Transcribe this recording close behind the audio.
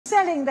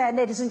selling there,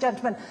 ladies and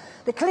gentlemen.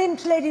 The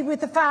Klimt lady with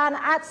the fan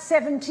at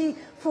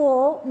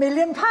 £74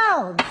 million. Sold,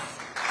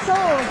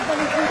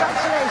 many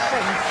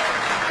congratulations.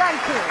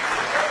 Thank you.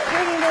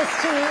 Bringing this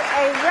to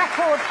a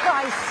record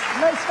price,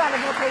 most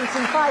valuable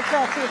painting,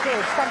 £5.30 it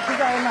is. Thank you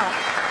very much.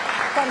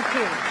 Thank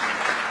you.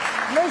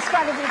 Most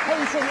valuable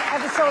painting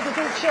ever sold at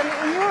auction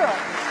in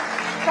Europe.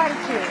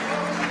 Thank you.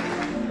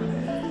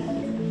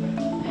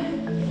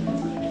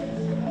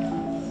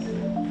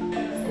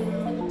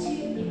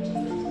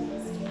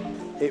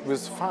 It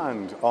was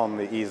found on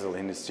the easel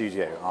in his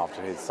studio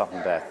after his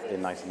sudden death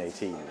in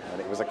 1918,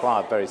 and it was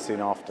acquired very soon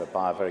after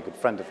by a very good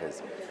friend of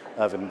his,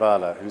 Erwin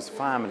Böhler, whose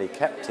family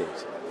kept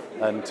it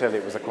until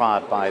it was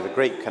acquired by the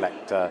great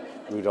collector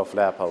Rudolf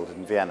Leopold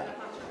in Vienna.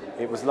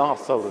 It was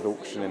last sold at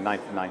auction in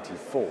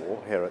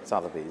 1994 here at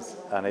Sotheby's,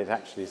 and it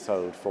actually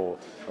sold for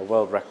a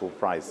world record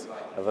price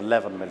of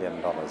 $11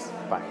 million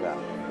back then.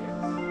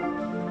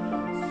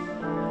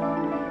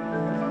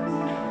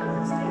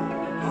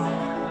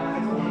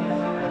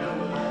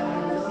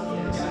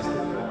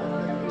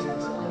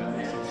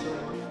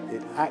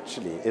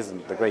 Actually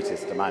isn't the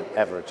greatest amount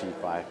ever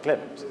achieved by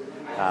Klimt.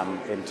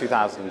 In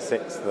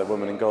 2006, the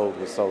Woman in Gold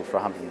was sold for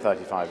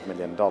 $135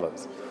 million.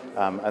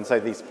 And so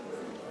this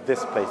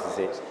places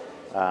it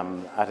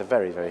at a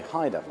very, very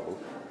high level,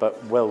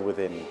 but well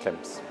within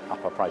Klimt's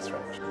upper price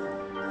range.